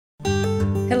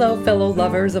Hello, fellow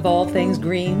lovers of all things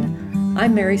green.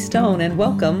 I'm Mary Stone, and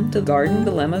welcome to Garden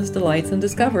Dilemmas, Delights, and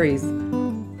Discoveries.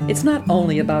 It's not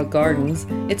only about gardens,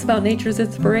 it's about nature's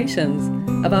inspirations,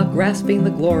 about grasping the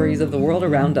glories of the world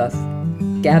around us,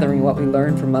 gathering what we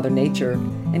learn from Mother Nature,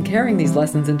 and carrying these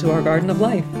lessons into our garden of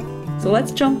life. So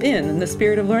let's jump in the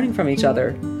spirit of learning from each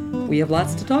other. We have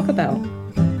lots to talk about.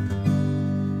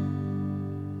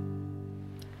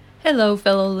 Hello,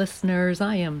 fellow listeners.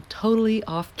 I am totally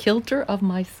off kilter of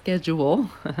my schedule.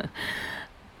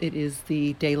 It is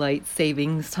the daylight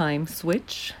savings time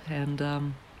switch,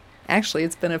 and actually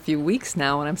it's been a few weeks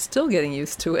now and I'm still getting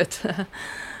used to it.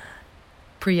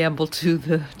 Preamble to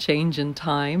the change in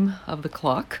time of the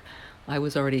clock. I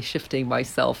was already shifting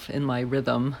myself in my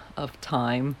rhythm of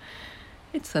time.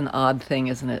 It's an odd thing,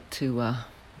 isn't it, to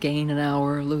gain an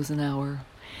hour, lose an hour.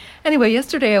 Anyway,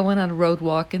 yesterday I went on a road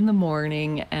walk in the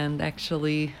morning and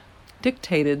actually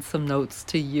dictated some notes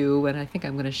to you, and I think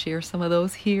I'm going to share some of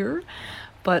those here.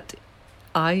 But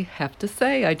I have to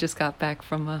say, I just got back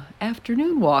from an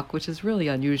afternoon walk, which is really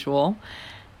unusual.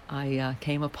 I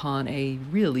came upon a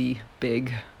really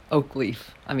big oak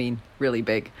leaf. I mean, really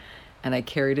big. And I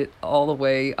carried it all the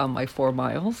way on my 4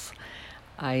 miles.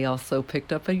 I also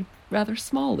picked up a rather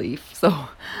small leaf. So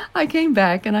I came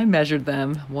back and I measured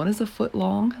them. One is a foot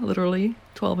long, literally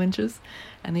 12 inches,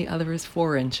 and the other is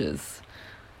 4 inches.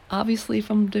 Obviously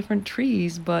from different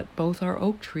trees, but both are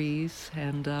oak trees,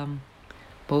 and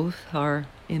both are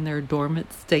in their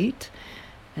dormant state,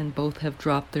 and both have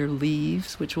dropped their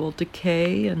leaves, which will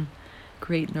decay and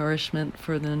create nourishment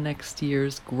for the next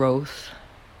year's growth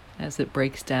as it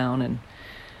breaks down and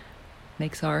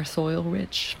makes our soil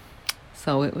rich.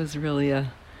 So it was really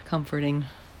a comforting,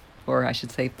 or I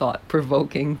should say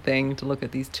thought-provoking thing to look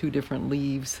at these 2 different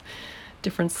leaves,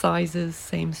 different sizes,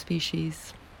 same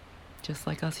species, just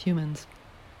like us humans.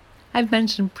 I've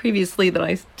mentioned previously that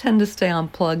I tend to stay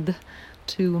unplugged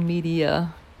to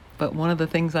media, but one of the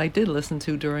things I did listen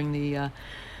to during the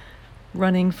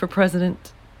running for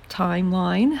president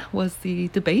timeline was the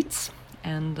debates,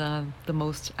 and the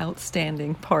most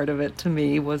outstanding part of it to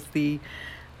me was the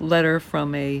letter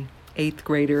from a 8th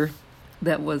grader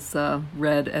that was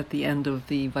read at the end of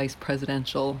the vice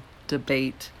presidential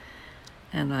debate.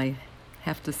 And I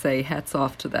have to say, hats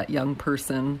off to that young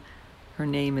person. Her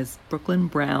name is Brooklyn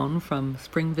Brown from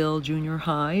Springville Junior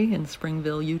High in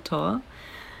Springville, Utah.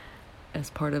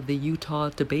 As part of the Utah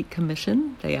Debate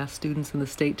Commission, they asked students in the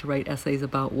state to write essays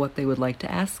about what they would like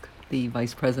to ask the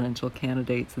vice presidential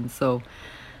candidates. And so,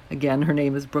 again, her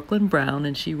name is Brooklyn Brown,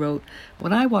 and she wrote,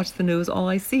 "When I watch the news, all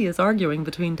I see is arguing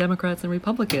between Democrats and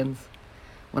Republicans.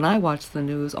 When I watch the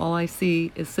news, all I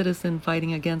see is citizen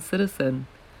fighting against citizen.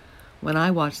 When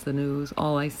I watch the news,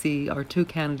 all I see are 2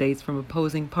 candidates from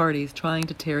opposing parties trying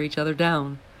to tear each other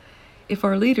down. If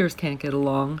our leaders can't get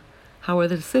along, how are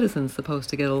the citizens supposed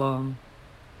to get along?"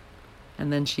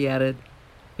 And then she added,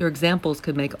 "Your examples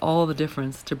could make all the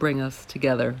difference to bring us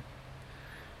together."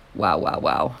 Wow, wow,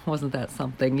 wow. Wasn't that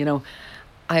something? You know,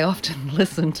 I often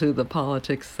listen to the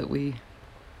politics that we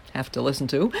have to listen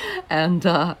to, and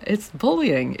it's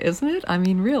bullying, isn't it? I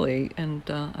mean, really, and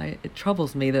it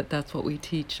troubles me that that's what we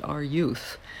teach our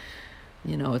youth.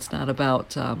 You know, it's not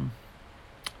about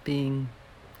being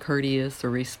courteous or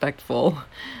respectful.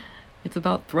 It's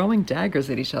about throwing daggers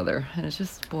at each other, and it's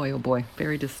just, boy, oh boy,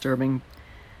 very disturbing.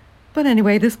 But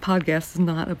anyway, this podcast is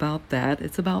not about that.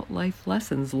 It's about life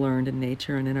lessons learned in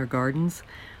nature and in our gardens.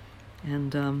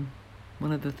 And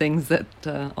one of the things that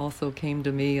also came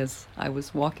to me as I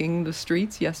was walking the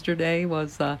streets yesterday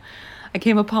was I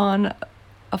came upon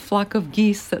a flock of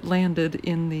geese that landed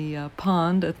in the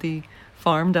pond at the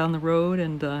farm down the road,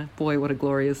 and boy, what a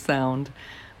glorious sound.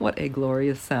 What a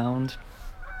glorious sound.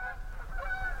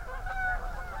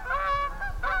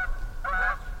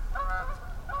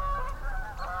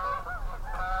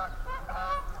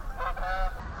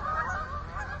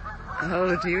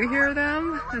 Oh, do you hear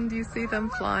them? And do you see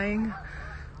them flying?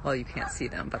 Well, you can't see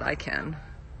them, but I can.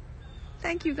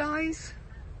 Thank you, guys.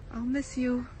 I'll miss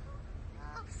you.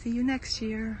 See you next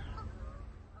year.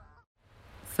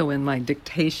 So in my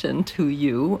dictation to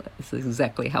you, this is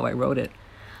exactly how I wrote it.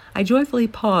 I joyfully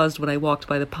paused when I walked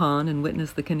by the pond and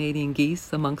witnessed the Canadian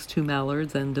geese amongst 2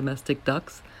 mallards and domestic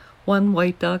ducks, 1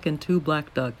 white duck and 2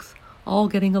 black ducks, all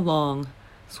getting along,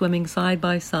 swimming side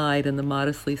by side in the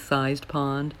modestly sized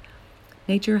pond.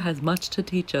 Nature has much to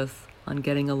teach us on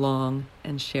getting along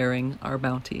and sharing our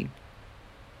bounty.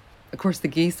 Of course, the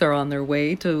geese are on their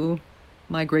way to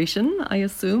migration, I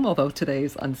assume, although today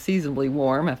is unseasonably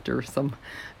warm after some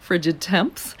frigid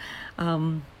temps.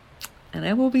 And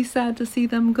I will be sad to see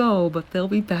them go, but they'll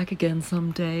be back again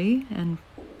someday. And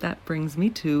that brings me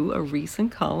to a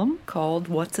recent column called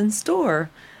What's in Store?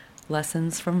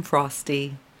 Lessons from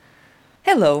Frosty.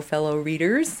 Hello, fellow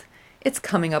readers. It's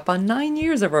coming up on 9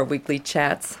 years of our weekly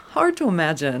chats. Hard to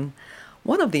imagine.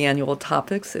 One of the annual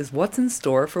topics is what's in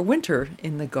store for winter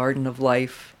in the Garden of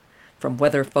Life. From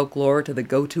weather folklore to the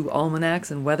go-to almanacs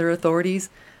and weather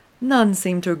authorities, none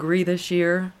seem to agree this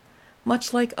year,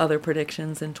 much like other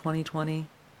predictions in 2020.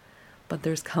 But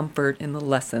there's comfort in the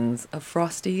lessons of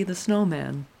Frosty the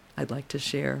Snowman I'd like to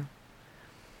share.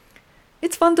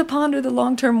 It's fun to ponder the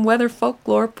long-term weather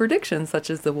folklore predictions such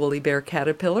as the woolly bear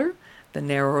caterpillar, the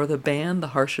narrower the band, the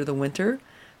harsher the winter,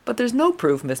 but there's no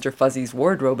proof Mr. Fuzzy's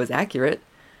wardrobe is accurate.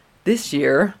 This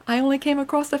year, I only came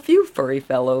across a few furry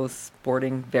fellows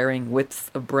sporting varying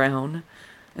widths of brown.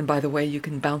 And by the way, you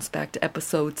can bounce back to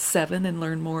episode 7 and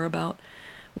learn more about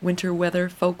winter weather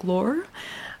folklore.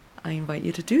 I invite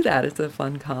you to do that. It's a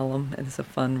fun column and it's a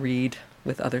fun read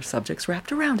with other subjects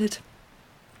wrapped around it.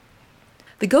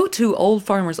 The go-to Old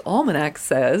Farmer's Almanac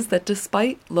says that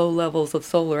despite low levels of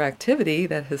solar activity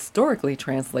that historically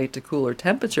translate to cooler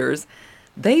temperatures,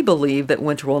 they believe that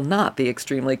winter will not be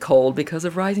extremely cold because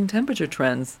of rising temperature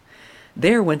trends.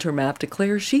 Their winter map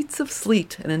declares sheets of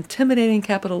sleet in intimidating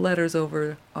capital letters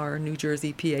over our New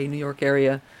Jersey, PA, New York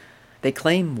area. They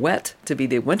claim wet to be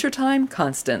the wintertime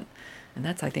constant, and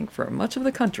that's, I think, for much of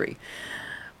the country.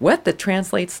 Wet that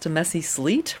translates to messy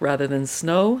sleet rather than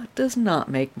snow does not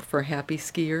make for happy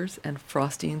skiers and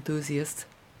frosty enthusiasts.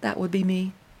 That would be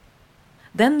me.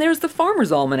 Then there's the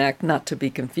Farmer's Almanac, not to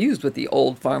be confused with the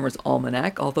Old Farmer's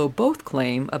Almanac, although both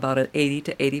claim about an 80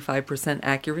 to 85%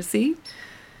 accuracy.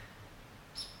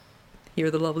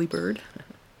 Hear the lovely bird?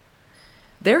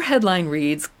 Their headline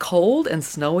reads, "Cold and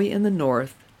snowy in the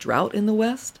north, drought in the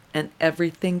west, and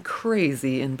everything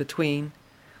crazy in between.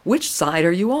 Which side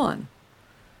are you on?"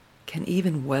 Can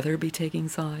even weather be taking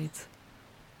sides?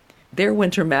 Their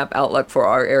winter map outlook for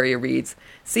our area reads,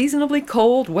 "Seasonably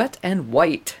cold, wet, and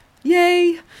white.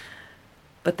 Yay!"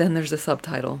 But then there's a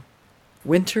subtitle,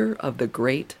 "Winter of the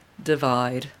Great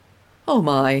Divide." Oh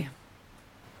my.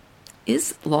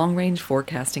 Is long-range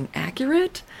forecasting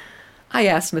accurate? I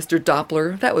asked Mr.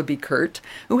 Doppler, that would be Kurt,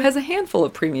 who has a handful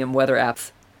of premium weather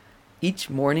apps. Each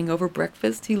morning over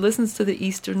breakfast, he listens to the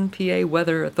Eastern PA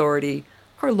Weather Authority,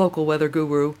 our local weather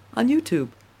guru, on YouTube.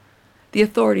 The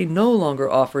authority no longer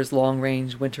offers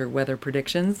long-range winter weather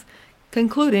predictions,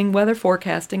 concluding weather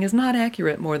forecasting is not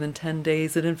accurate more than 10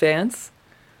 days in advance.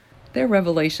 Their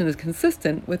revelation is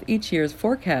consistent with each year's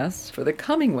forecasts for the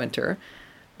coming winter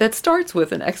that starts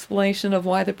with an explanation of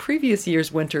why the previous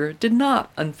year's winter did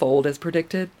not unfold as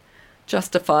predicted,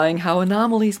 justifying how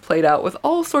anomalies played out with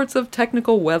all sorts of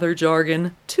technical weather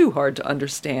jargon too hard to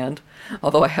understand.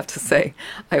 Although I have to say,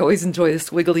 I always enjoy the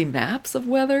squiggly maps of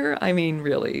weather. I mean,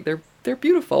 really, they're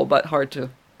beautiful but hard to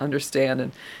understand,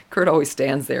 and Kurt always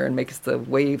stands there and makes the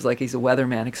waves like he's a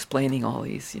weatherman explaining all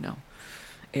these,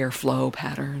 airflow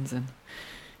patterns, and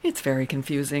it's very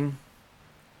confusing.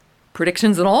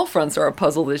 Predictions on all fronts are a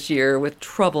puzzle this year, with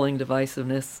troubling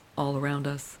divisiveness all around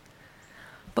us.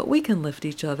 But we can lift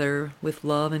each other with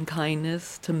love and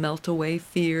kindness to melt away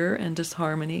fear and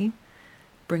disharmony,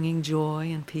 bringing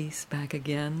joy and peace back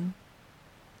again.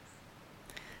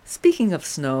 Speaking of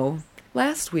snow,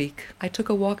 last week I took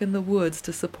a walk in the woods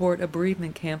to support a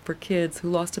bereavement camp for kids who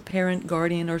lost a parent,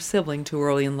 guardian, or sibling too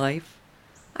early in life.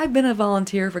 I've been a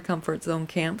volunteer for Comfort Zone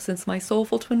Camp since my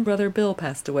soulful twin brother Bill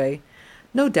passed away.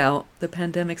 No doubt, the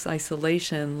pandemic's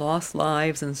isolation, lost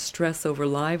lives, and stress over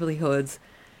livelihoods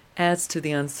adds to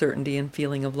the uncertainty and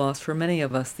feeling of loss for many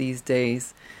of us these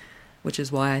days, which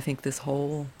is why I think this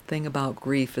whole thing about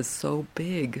grief is so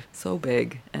big,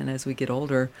 and as we get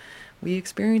older, we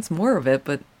experience more of it,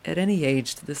 but at any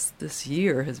age, this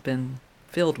year has been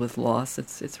filled with loss.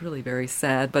 It's really very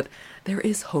sad, but there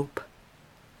is hope.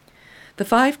 The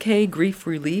 5K Grief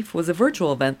Relief was a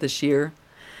virtual event this year.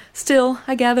 Still,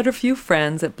 I gathered a few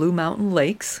friends at Blue Mountain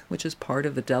Lakes, which is part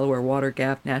of the Delaware Water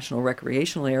Gap National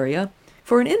Recreational Area,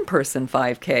 for an in-person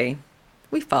 5K.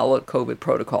 We followed COVID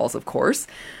protocols, of course.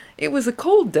 It was a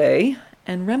cold day,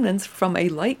 and remnants from a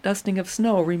light dusting of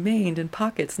snow remained in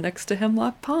pockets next to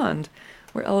Hemlock Pond,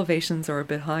 where elevations are a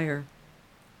bit higher.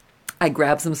 I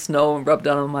grabbed some snow and rubbed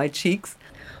it on my cheeks,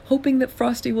 hoping that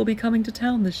Frosty will be coming to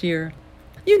town this year.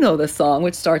 You know the song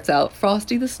which starts out,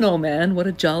 "Frosty the Snowman, what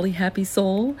a jolly happy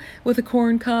soul, with a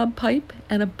corncob pipe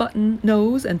and a button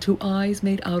nose and 2 eyes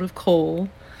made out of coal."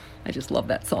 I just love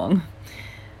that song.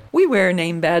 We wear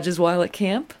name badges while at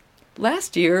camp.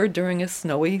 Last year, during a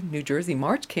snowy New Jersey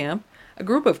March camp, a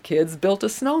group of kids built a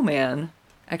snowman,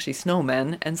 actually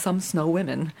snowmen and some snow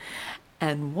women,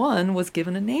 and one was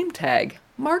given a name tag,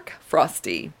 Mark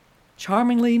Frosty.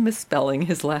 charmingly misspelling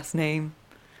his last name.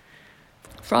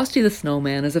 Frosty the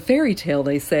Snowman is a fairy tale,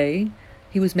 they say.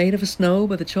 He was made of snow,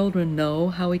 but the children know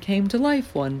how he came to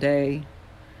life one day.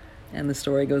 And the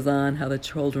story goes on how the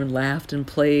children laughed and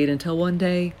played until one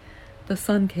day the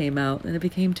sun came out and it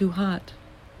became too hot.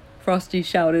 Frosty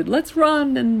shouted, "Let's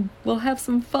run and we'll have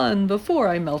some fun before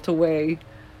I melt away."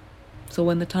 So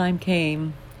when the time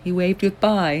came, he waved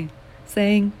goodbye,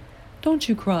 saying, "Don't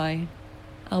you cry,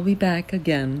 I'll be back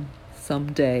again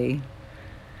someday."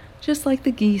 Just like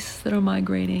the geese that are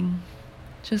migrating,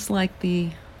 just like the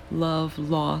love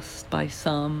lost by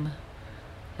some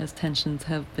as tensions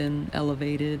have been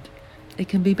elevated, it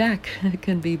can be back. It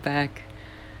can be back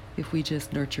if we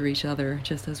just nurture each other,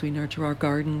 just as we nurture our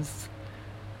gardens.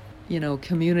 You know,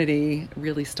 community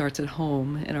really starts at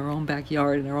home, in our own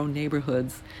backyard, in our own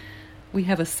neighborhoods. We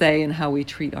have a say in how we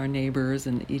treat our neighbors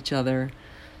and each other.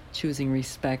 Choosing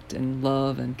respect and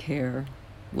love and care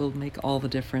will make all the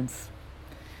difference.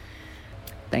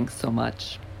 Thanks so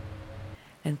much.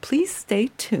 And please stay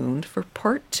tuned for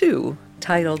part 2,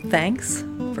 titled Thanks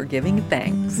for Giving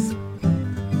Thanks.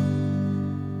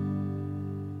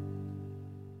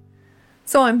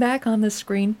 So I'm back on the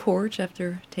screen porch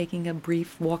after taking a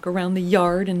brief walk around the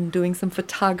yard and doing some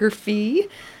photography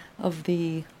of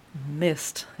the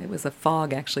mist. It was a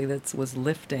fog actually that was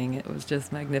lifting. It was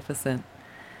just magnificent.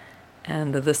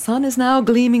 And the sun is now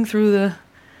gleaming through the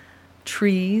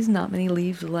trees, not many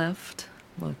leaves left.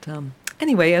 But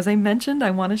anyway, as I mentioned,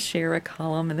 I want to share a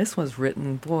column, and this was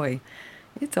written, boy,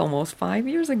 it's almost 5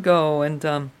 years ago, and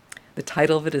the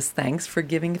title of it is Thanks for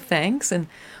Giving Thanks, and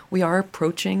we are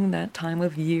approaching that time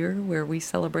of year where we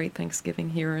celebrate Thanksgiving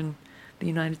here in the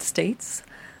United States,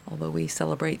 although we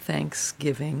celebrate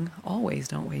Thanksgiving always,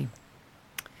 don't we?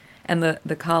 And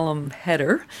the column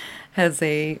header has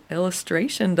a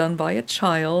illustration done by a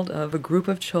child of a group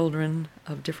of children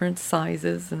of different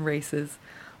sizes and races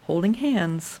holding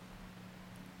hands.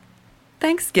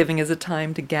 Thanksgiving is a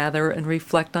time to gather and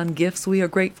reflect on gifts we are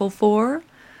grateful for.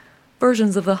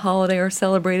 Versions of the holiday are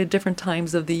celebrated different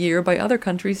times of the year by other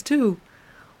countries too.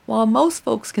 While most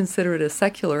folks consider it a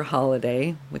secular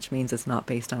holiday, which means it's not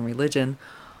based on religion,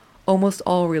 almost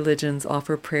all religions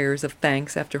offer prayers of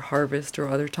thanks after harvest or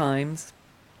other times.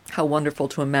 How wonderful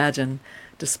to imagine,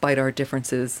 despite our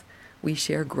differences, we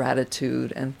share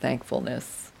gratitude and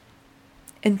thankfulness.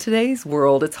 In today's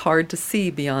world, it's hard to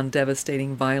see beyond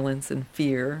devastating violence and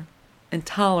fear,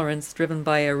 intolerance driven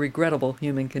by a regrettable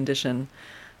human condition,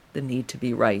 the need to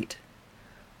be right.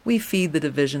 We feed the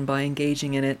division by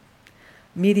engaging in it.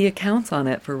 Media counts on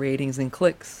it for ratings and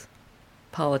clicks.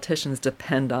 Politicians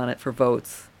depend on it for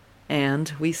votes.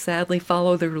 And we sadly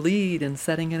follow their lead in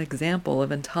setting an example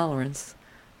of intolerance.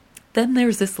 Then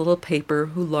there's this little paper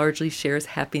who largely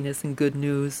shares happiness and good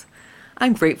news.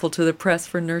 I'm grateful to the press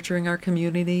for nurturing our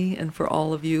community and for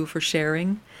all of you for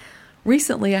sharing.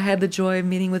 Recently, I had the joy of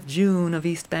meeting with June of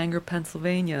East Bangor,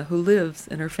 Pennsylvania, who lives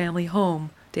in her family home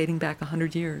dating back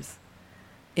 100 years.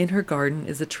 In her garden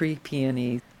is a tree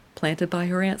peony planted by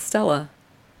her Aunt Stella,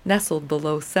 nestled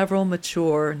below several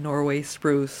mature Norway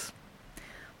spruce.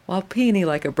 While peony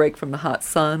like a break from the hot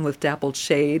sun with dappled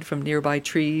shade from nearby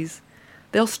trees,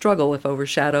 they'll struggle if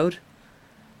overshadowed.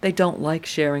 They don't like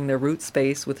sharing their root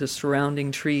space with the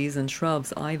surrounding trees and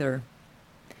shrubs either.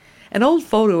 An old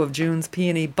photo of June's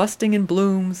peony busting in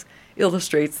blooms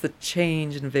illustrates the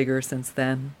change in vigor since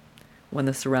then, when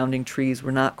the surrounding trees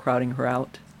were not crowding her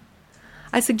out.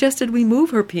 I suggested we move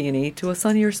her peony to a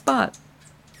sunnier spot.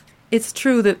 It's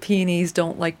true that peonies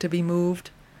don't like to be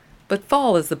moved, but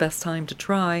fall is the best time to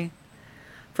try.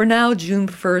 For now, June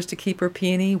prefers to keep her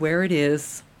peony where it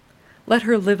is. Let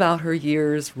her live out her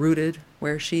years rooted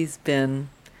where she's been.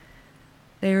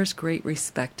 There's great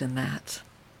respect in that.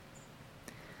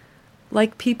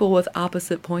 Like people with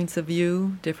opposite points of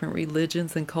view, different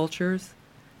religions and cultures,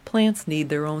 plants need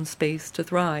their own space to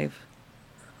thrive.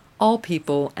 All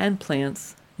people and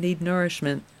plants need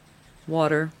nourishment,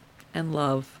 water, and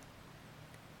love.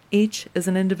 Each is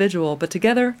an individual, but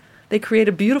together they create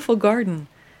a beautiful garden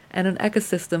and an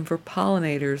ecosystem for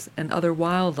pollinators and other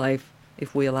wildlife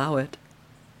if we allow it.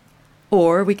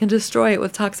 Or we can destroy it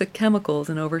with toxic chemicals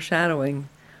and overshadowing,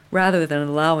 rather than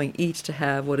allowing each to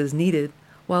have what is needed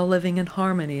while living in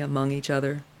harmony among each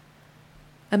other.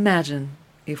 Imagine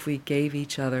if we gave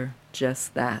each other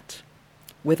just that,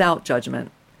 without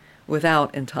judgment,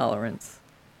 without intolerance,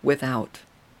 without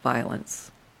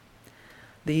violence.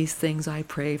 These things I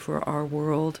pray for our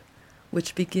world,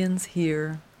 which begins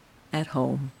here at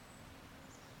home.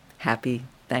 Happy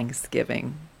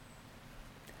Thanksgiving.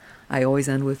 I always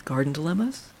end with garden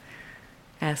dilemmas.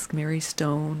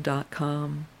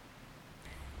 AskMaryStone.com.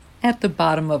 At the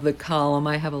bottom of the column,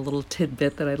 I have a little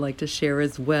tidbit that I'd like to share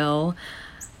as well.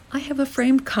 I have a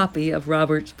framed copy of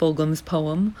Robert Fulghum's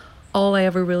poem, All I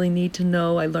Ever Really Need to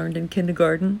Know I Learned in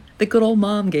Kindergarten, that good old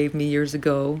mom gave me years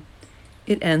ago.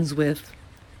 It ends with,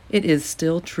 "It is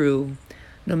still true.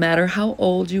 No matter how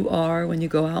old you are when you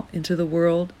go out into the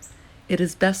world, it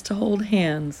is best to hold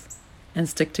hands and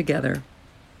stick together."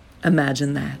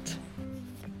 Imagine that.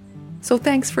 So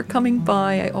thanks for coming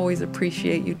by. I always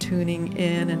appreciate you tuning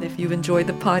in. And if you've enjoyed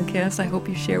the podcast, I hope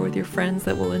you share with your friends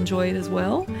that will enjoy it as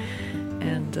well.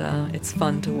 And it's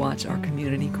fun to watch our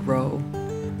community grow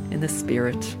in the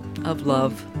spirit of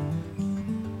love.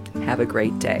 Have a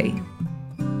great day.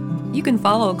 You can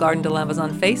follow Garden Dilemmas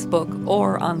on Facebook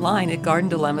or online at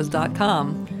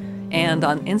gardendilemmas.com and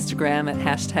on Instagram at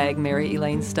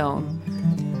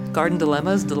 #MaryElaineStone. Garden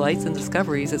Dilemmas, Delights, and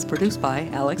Discoveries is produced by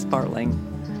Alex Bartling.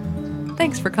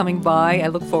 Thanks for coming by. I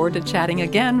look forward to chatting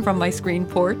again from my screen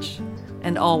porch.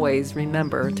 And always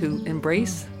remember to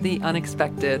embrace the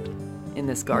unexpected in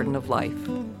this garden of life.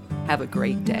 Have a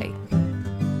great day.